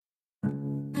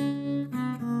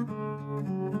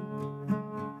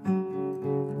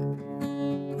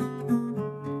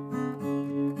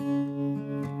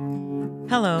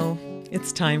Hello,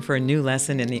 it's time for a new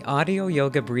lesson in the Audio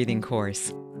Yoga Breathing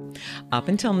course. Up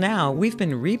until now, we've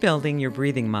been rebuilding your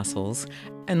breathing muscles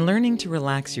and learning to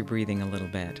relax your breathing a little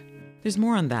bit. There's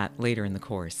more on that later in the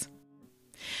course.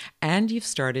 And you've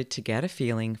started to get a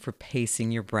feeling for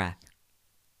pacing your breath.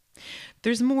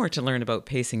 There's more to learn about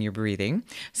pacing your breathing,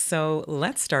 so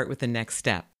let's start with the next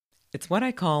step. It's what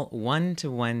I call 1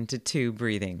 to 1 to 2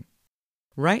 breathing.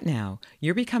 Right now,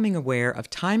 you're becoming aware of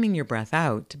timing your breath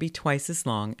out to be twice as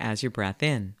long as your breath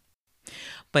in.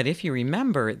 But if you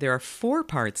remember, there are 4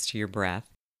 parts to your breath: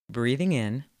 breathing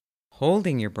in,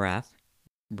 holding your breath,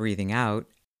 breathing out,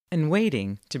 and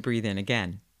waiting to breathe in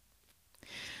again.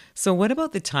 So what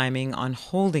about the timing on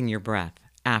holding your breath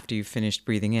after you've finished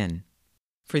breathing in?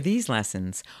 For these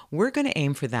lessons, we're going to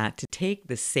aim for that to take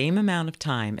the same amount of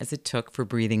time as it took for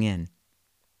breathing in.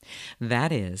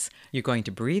 That is, you're going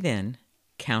to breathe in,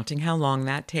 counting how long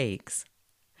that takes.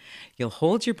 You'll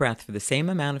hold your breath for the same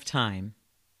amount of time,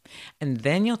 and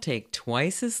then you'll take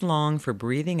twice as long for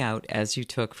breathing out as you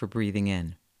took for breathing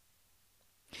in.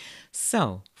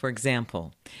 So, for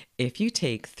example, if you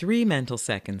take 3 mental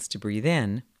seconds to breathe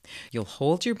in, you'll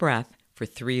hold your breath for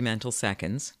 3 mental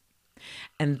seconds,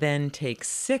 and then take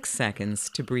 6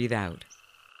 seconds to breathe out.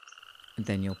 And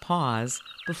then you'll pause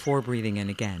before breathing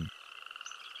in again.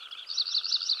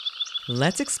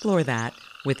 Let's explore that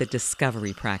with a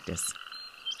discovery practice.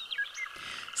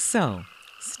 So,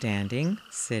 standing,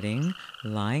 sitting,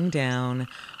 lying down,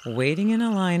 waiting in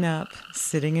a lineup,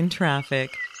 sitting in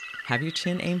traffic, have your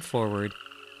chin aimed forward.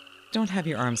 Don't have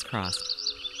your arms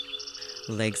crossed.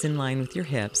 Legs in line with your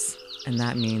hips, and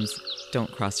that means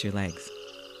don't cross your legs.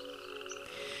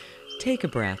 Take a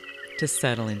breath to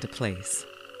settle into place.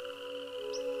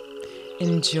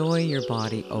 Enjoy your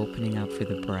body opening up for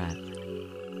the breath.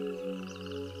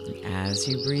 And as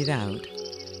you breathe out,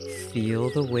 feel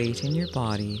the weight in your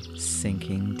body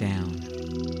sinking down.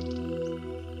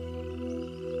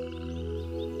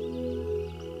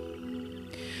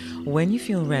 When you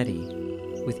feel ready,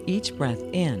 with each breath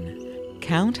in,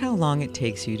 count how long it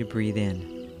takes you to breathe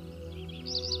in.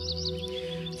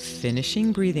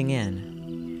 Finishing breathing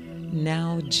in,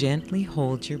 now gently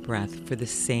hold your breath for the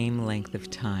same length of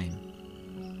time.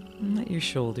 And let your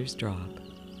shoulders drop.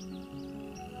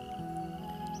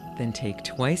 Then take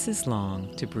twice as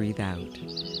long to breathe out,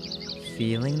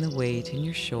 feeling the weight in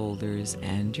your shoulders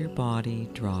and your body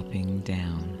dropping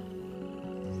down.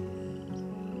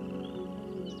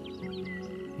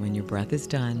 When your breath is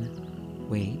done,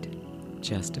 wait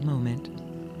just a moment,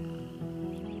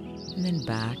 and then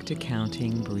back to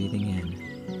counting breathing in.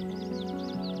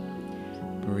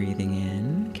 Breathing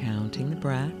in, counting the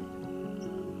breath.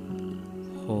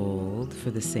 Hold for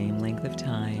the same length of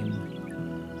time.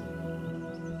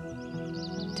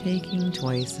 Taking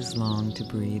twice as long to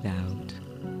breathe out.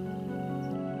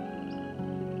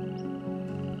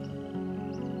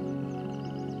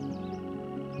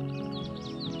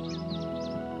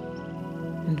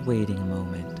 And waiting a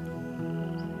moment.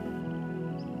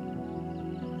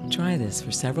 Try this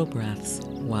for several breaths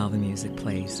while the music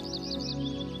plays.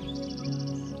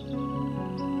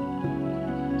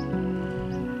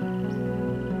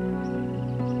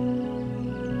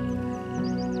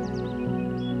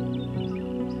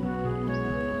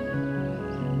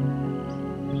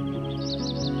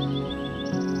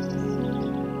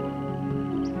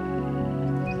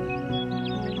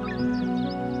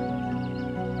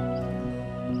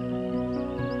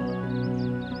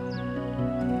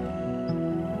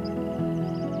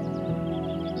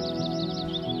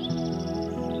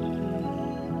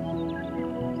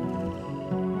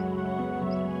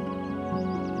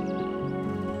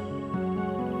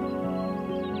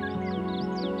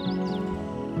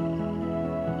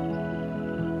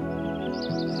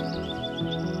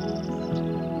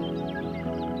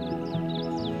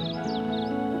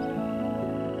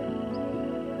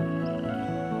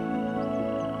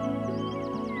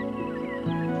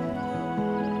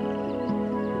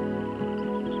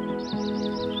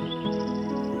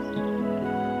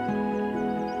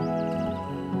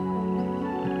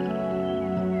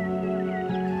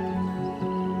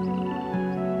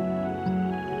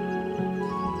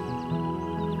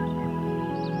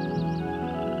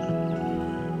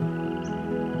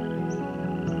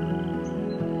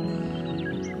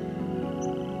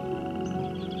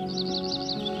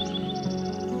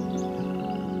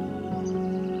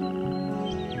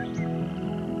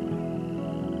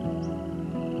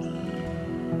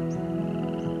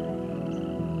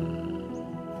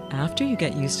 After you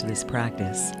get used to this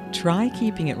practice, try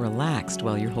keeping it relaxed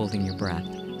while you're holding your breath.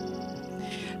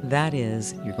 That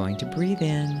is, you're going to breathe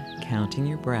in, counting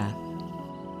your breath.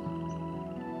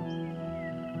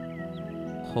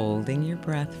 Holding your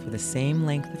breath for the same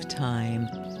length of time,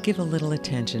 give a little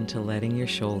attention to letting your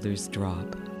shoulders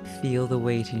drop. Feel the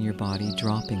weight in your body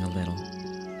dropping a little.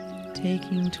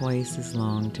 Taking twice as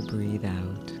long to breathe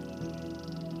out.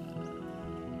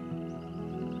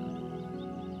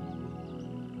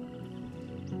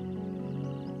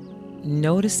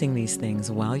 Noticing these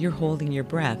things while you're holding your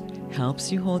breath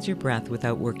helps you hold your breath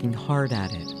without working hard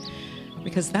at it,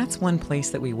 because that's one place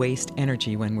that we waste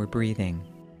energy when we're breathing.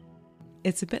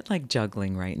 It's a bit like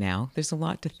juggling right now. There's a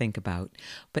lot to think about,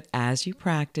 but as you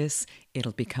practice,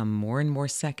 it'll become more and more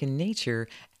second nature,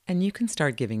 and you can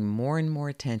start giving more and more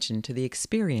attention to the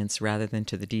experience rather than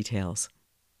to the details.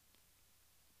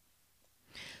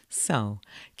 So,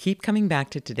 keep coming back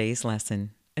to today's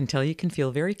lesson until you can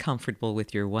feel very comfortable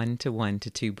with your 1 to 1 to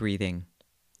 2 breathing.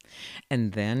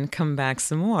 And then come back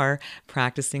some more,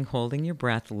 practicing holding your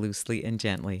breath loosely and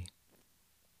gently.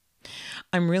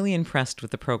 I'm really impressed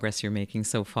with the progress you're making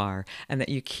so far, and that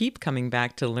you keep coming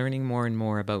back to learning more and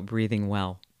more about breathing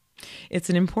well. It's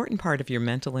an important part of your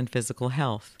mental and physical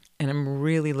health, and I'm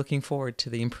really looking forward to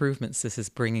the improvements this is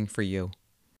bringing for you.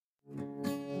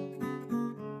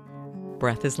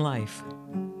 Breath is life.